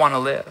that I want to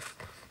live.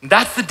 And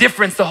that's the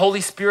difference the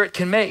Holy Spirit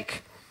can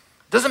make.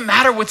 Doesn't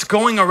matter what's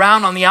going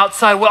around on the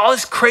outside, well, all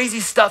this crazy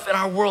stuff in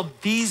our world,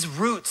 these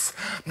roots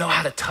know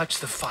how to touch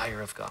the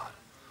fire of God.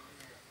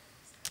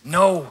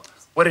 Know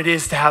what it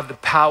is to have the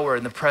power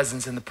and the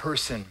presence and the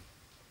person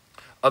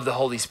of the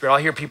Holy Spirit. I'll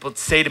hear people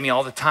say to me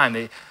all the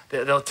time,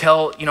 they'll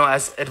tell,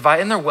 as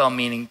advice, and they're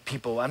well-meaning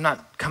people. I'm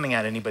not coming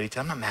at anybody,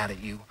 I'm not mad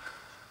at you.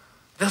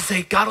 They'll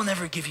say, God will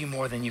never give you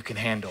more than you can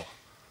handle.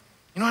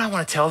 You know what I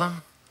want to tell them?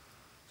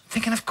 I'm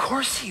thinking, of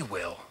course he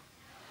will.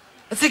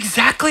 That's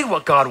exactly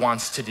what God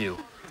wants to do.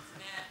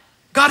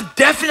 God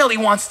definitely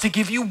wants to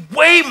give you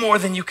way more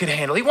than you can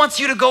handle. He wants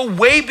you to go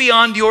way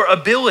beyond your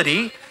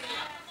ability,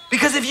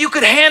 because if you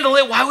could handle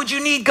it, why would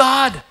you need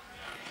God?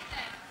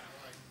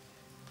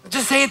 I'll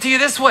just say it to you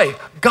this way.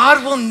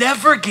 God will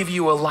never give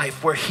you a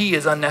life where he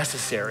is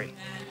unnecessary.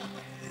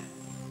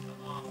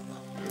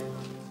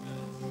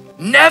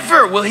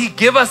 Never will he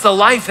give us a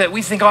life that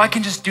we think, I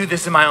can just do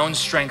this in my own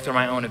strength or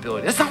my own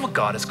ability. That's not what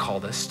God has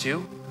called us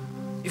to.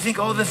 You think,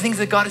 the things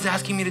that God is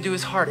asking me to do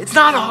is hard. It's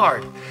not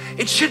hard.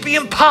 It should be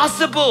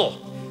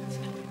impossible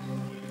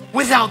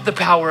without the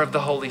power of the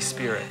Holy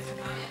Spirit.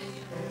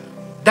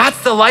 That's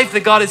the life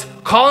that God is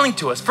calling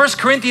to us. 1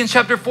 Corinthians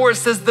chapter 4, it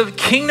says the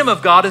kingdom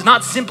of God is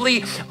not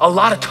simply a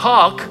lot of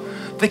talk.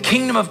 The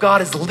kingdom of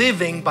God is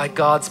living by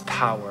God's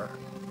power.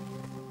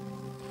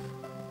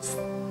 It's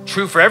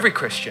true for every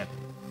Christian.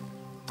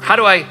 How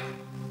do I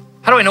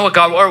know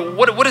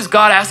what is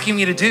God asking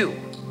me to do?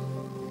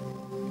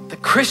 The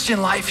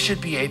Christian life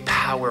should be a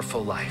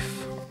powerful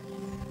life.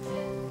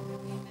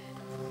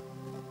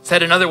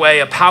 Said another way,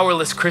 a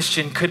powerless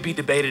Christian could be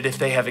debated if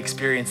they have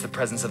experienced the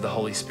presence of the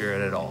Holy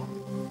Spirit at all.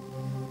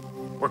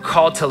 We're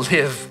called to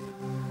live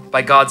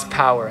by God's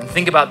power. And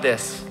think about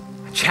this.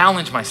 I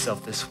challenge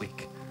myself this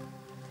week.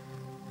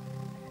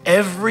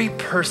 every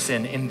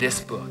person in this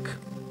book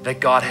that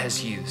God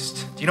has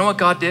used, do you know what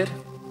God did?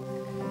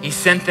 He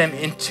sent them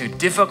into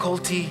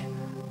difficulty,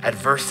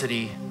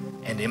 adversity,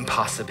 and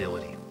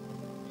impossibility.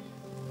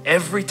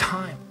 Every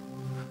time,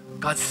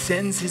 God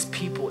sends his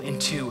people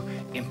into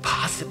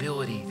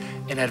impossibility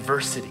and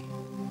adversity,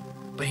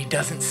 but he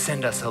doesn't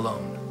send us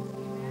alone.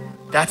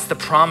 That's the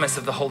promise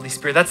of the Holy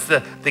Spirit. That's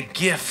the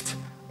gift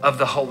of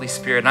the Holy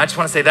Spirit. And I just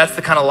want to say that's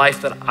the kind of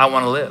life that I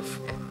want to live.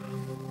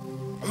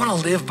 I want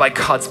to live by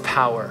God's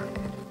power.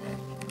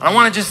 I don't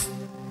want to just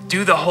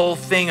do the whole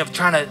thing of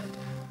trying to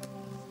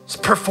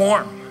just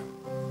perform.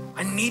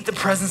 I need the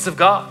presence of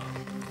God.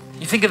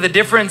 You think of the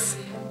difference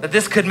that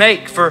this could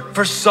make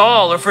for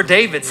Saul or for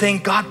David, saying,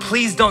 God,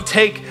 please don't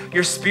take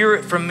your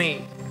spirit from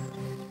me.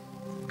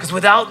 Because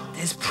without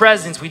his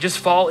presence, we just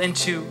fall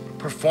into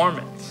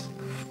performance.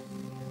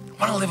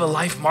 I want to live a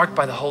life marked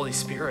by the Holy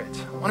Spirit.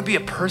 I want to be a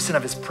person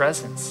of his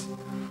presence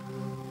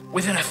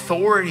with an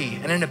authority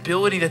and an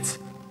ability that's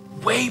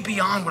way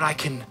beyond what I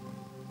can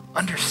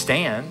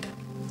understand,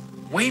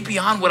 way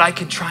beyond what I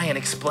can try and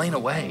explain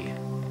away.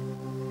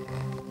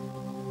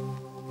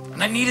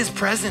 And I need his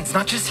presence,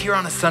 not just here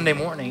on a Sunday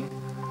morning.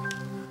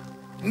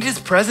 I need his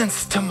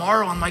presence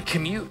tomorrow on my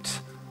commute.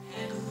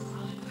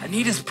 I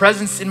need his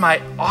presence in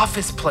my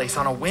office place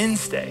on a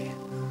Wednesday.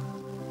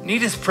 I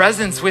need his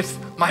presence with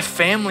my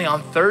family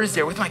on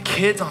Thursday or with my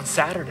kids on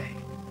Saturday.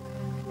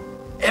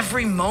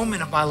 Every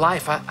moment of my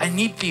life, I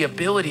need the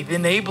ability, the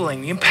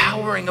enabling, the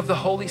empowering of the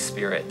Holy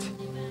Spirit.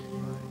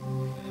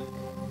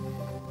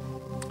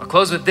 I'll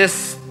close with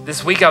this.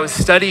 This week I was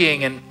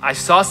studying and I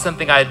saw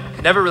something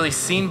I'd never really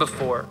seen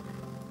before.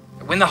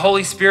 When the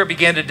Holy Spirit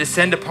began to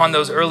descend upon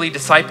those early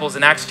disciples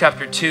in Acts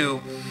chapter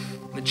 2,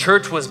 the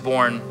church was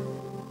born.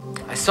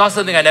 I saw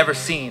something I'd never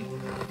seen.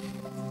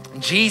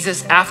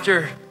 Jesus,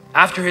 after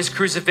his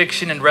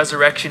crucifixion and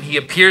resurrection, he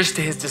appears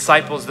to his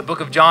disciples. The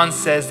book of John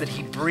says that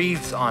he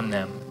breathes on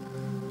them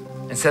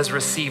and says,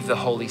 receive the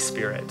Holy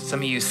Spirit. Some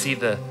of you see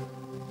the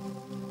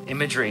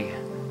imagery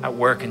at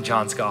work in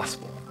John's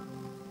gospel.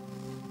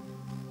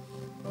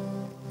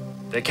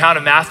 The account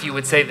of Matthew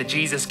would say that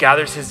Jesus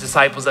gathers his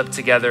disciples up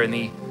together and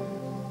he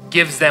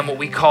gives them what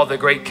we call the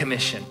Great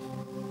Commission.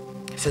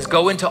 He says,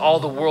 go into all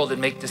the world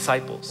and make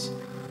disciples,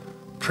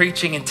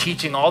 preaching and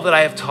teaching all that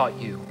I have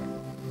taught you.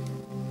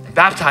 And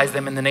baptize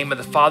them in the name of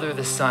the Father,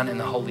 the Son, and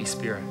the Holy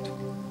Spirit.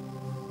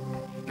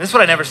 And this is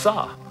what I never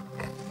saw.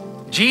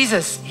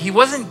 Jesus, he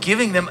wasn't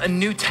giving them a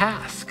new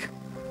task.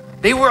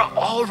 They were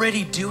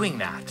already doing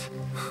that.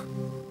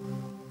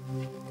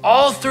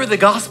 All through the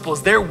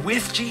Gospels, they're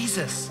with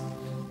Jesus,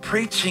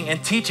 preaching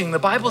and teaching. The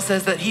Bible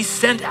says that he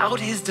sent out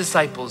his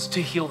disciples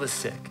to heal the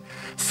sick,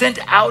 sent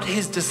out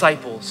his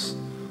disciples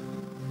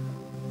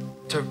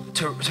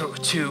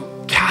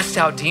to cast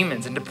out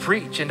demons and to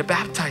preach and to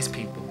baptize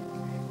people.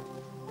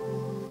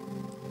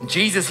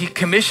 Jesus, he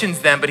commissions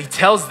them, but he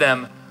tells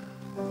them,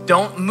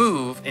 don't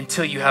move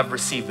until you have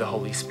received the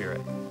Holy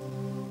Spirit.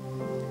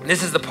 And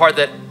this is the part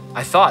that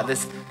I thought,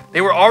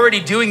 they were already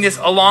doing this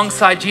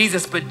alongside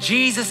Jesus, but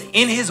Jesus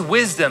in his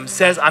wisdom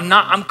says,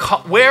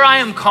 where I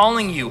am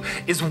calling you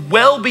is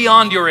well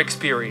beyond your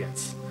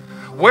experience.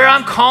 Where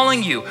I'm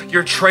calling you,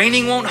 your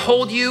training won't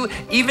hold you,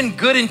 even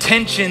good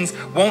intentions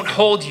won't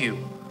hold you.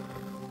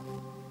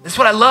 This is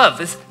what I love.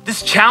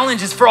 This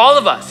challenge is for all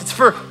of us. It's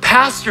for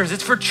pastors,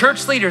 it's for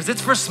church leaders,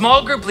 it's for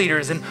small group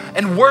leaders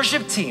and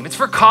worship team. It's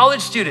for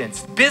college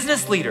students,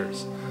 business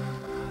leaders.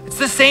 It's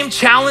the same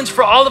challenge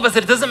for all of us.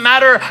 It doesn't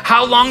matter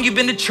how long you've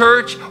been to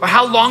church or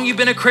how long you've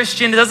been a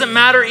Christian. It doesn't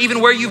matter even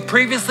where you've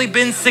previously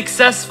been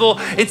successful.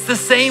 It's the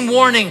same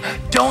warning.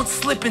 Don't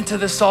slip into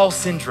the Saul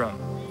syndrome.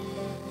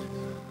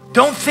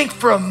 Don't think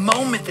for a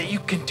moment that you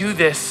can do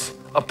this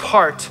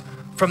apart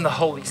from the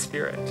Holy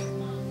Spirit.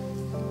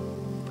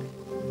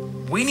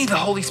 We need the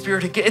Holy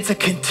Spirit it's a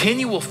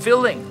continual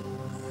filling.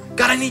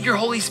 God, I need your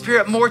Holy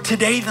Spirit more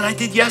today than I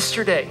did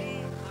yesterday.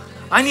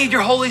 I need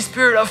your Holy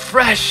Spirit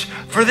afresh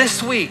for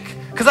this week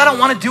because I don't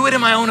want to do it in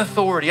my own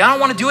authority. I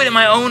don't want to do it in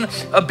my own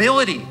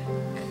ability.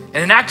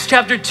 And in Acts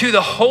chapter 2,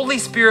 the Holy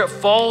Spirit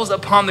falls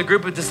upon the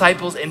group of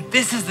disciples, and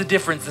this is the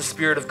difference the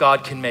Spirit of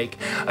God can make.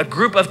 A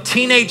group of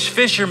teenage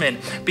fishermen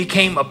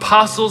became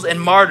apostles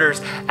and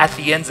martyrs at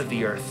the ends of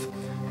the earth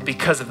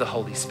because of the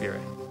Holy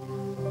Spirit.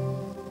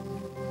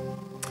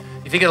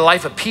 You think of the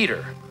life of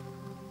Peter.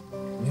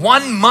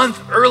 1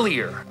 month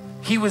earlier,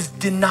 he was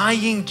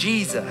denying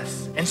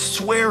Jesus and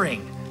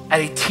swearing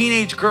at a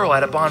teenage girl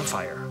at a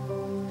bonfire.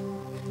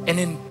 And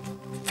in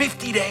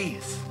 50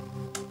 days,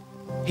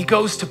 he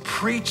goes to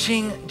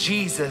preaching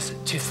Jesus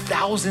to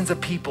thousands of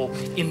people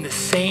in the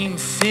same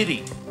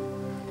city,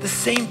 the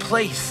same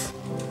place,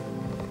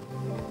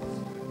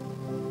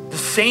 the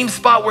same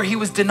spot where he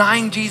was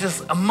denying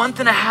Jesus. A month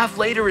and a half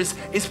later is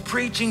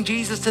preaching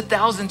Jesus to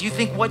thousands. You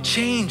think, what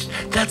changed?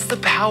 That's the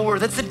power.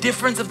 That's the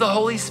difference of the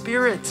Holy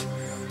Spirit.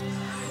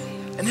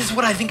 And this is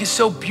what I think is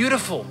so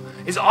beautiful,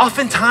 is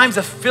oftentimes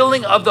a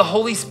filling of the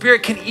Holy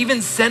Spirit can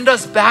even send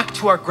us back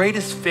to our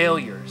greatest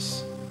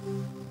failures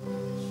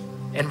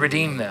and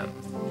redeem them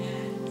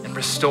and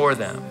restore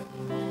them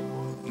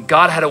and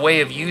God had a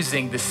way of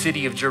using the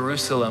city of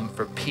Jerusalem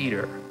for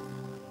Peter.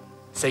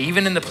 Say,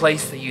 even in the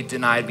place that you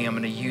denied me, I'm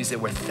going to use it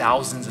where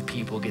thousands of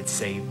people get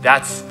saved.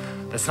 That's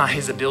not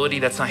his ability.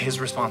 That's not his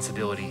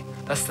responsibility.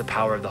 That's the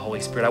power of the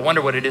Holy Spirit. I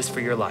wonder what it is for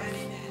your life.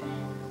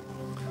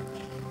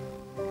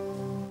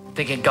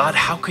 Thinking, God,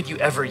 how could you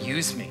ever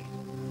use me?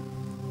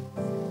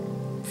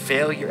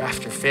 Failure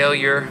after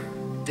failure,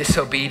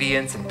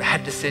 disobedience and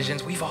bad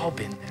decisions. We've all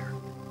been there.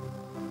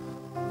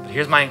 But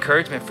here's my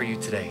encouragement for you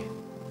today.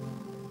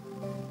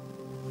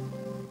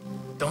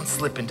 Don't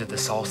slip into the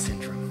Saul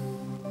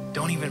syndrome.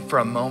 Don't even for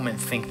a moment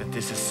think that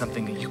this is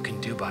something that you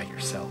can do by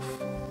yourself.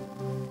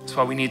 That's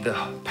why we need the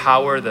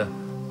power, the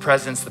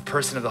presence, the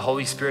person of the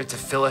Holy Spirit to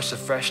fill us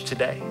afresh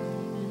today. So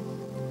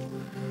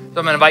I'm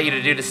gonna invite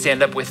you to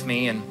stand up with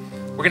me, and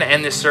we're gonna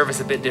end this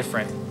service a bit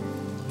different.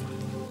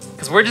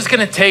 Because we're just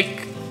gonna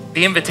take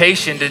the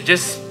invitation to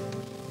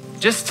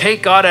just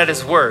take God at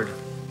his word.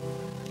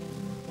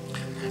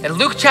 In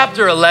Luke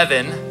chapter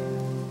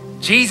 11,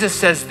 Jesus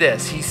says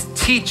this, he's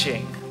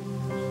teaching.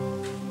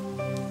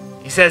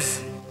 He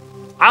says,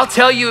 I'll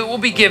tell you, it will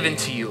be given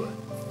to you.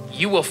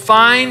 You will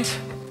find,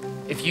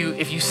 if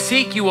you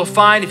seek, you will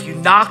find. If you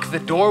knock, the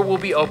door will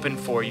be open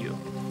for you.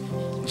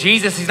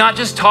 Jesus, he's not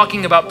just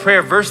talking about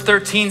prayer. Verse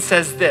 13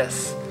 says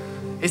this.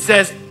 It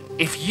says,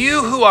 if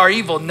you who are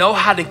evil know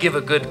how to give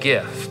a good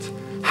gift,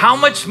 how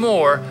much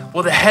more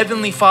will the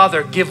Heavenly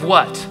Father give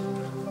what?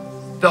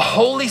 The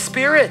Holy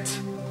Spirit.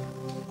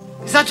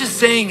 He's not just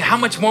saying how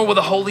much more will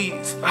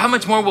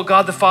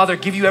God the Father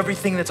give you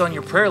everything that's on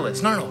your prayer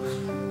list. No.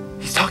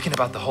 He's talking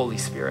about the Holy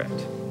Spirit.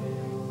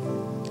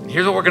 And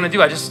here's what we're gonna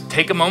do. I just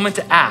take a moment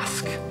to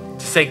ask,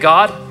 to say,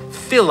 God,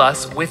 fill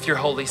us with your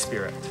Holy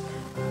Spirit.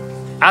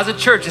 As a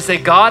church, to say,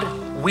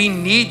 God, we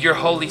need your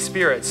Holy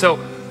Spirit. So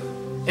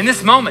in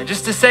this moment,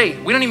 just to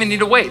say, we don't even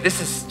need to wait.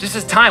 This is just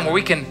a time where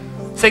we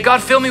can say,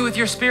 God, fill me with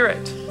your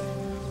Spirit.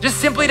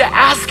 Just simply to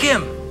ask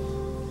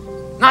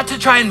him, not to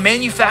try and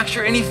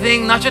manufacture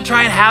anything, not to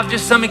try and have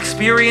just some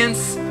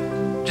experience.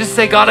 Just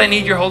say, God, I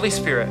need your Holy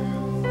Spirit.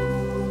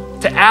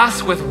 To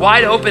ask with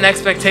wide open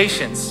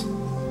expectations.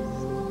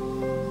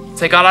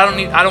 Say, God,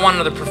 I don't want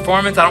another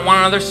performance. I don't want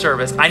another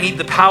service. I need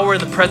the power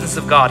and the presence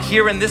of God.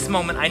 Here in this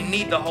moment, I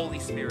need the Holy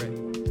Spirit.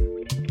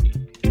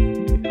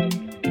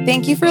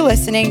 Thank you for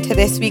listening to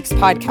this week's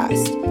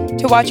podcast.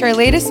 To watch our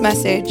latest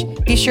message,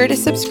 be sure to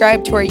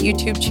subscribe to our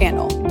YouTube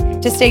channel.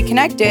 To stay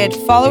connected,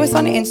 follow us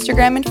on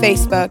Instagram and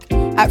Facebook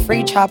at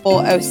Free Chapel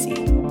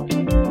OC.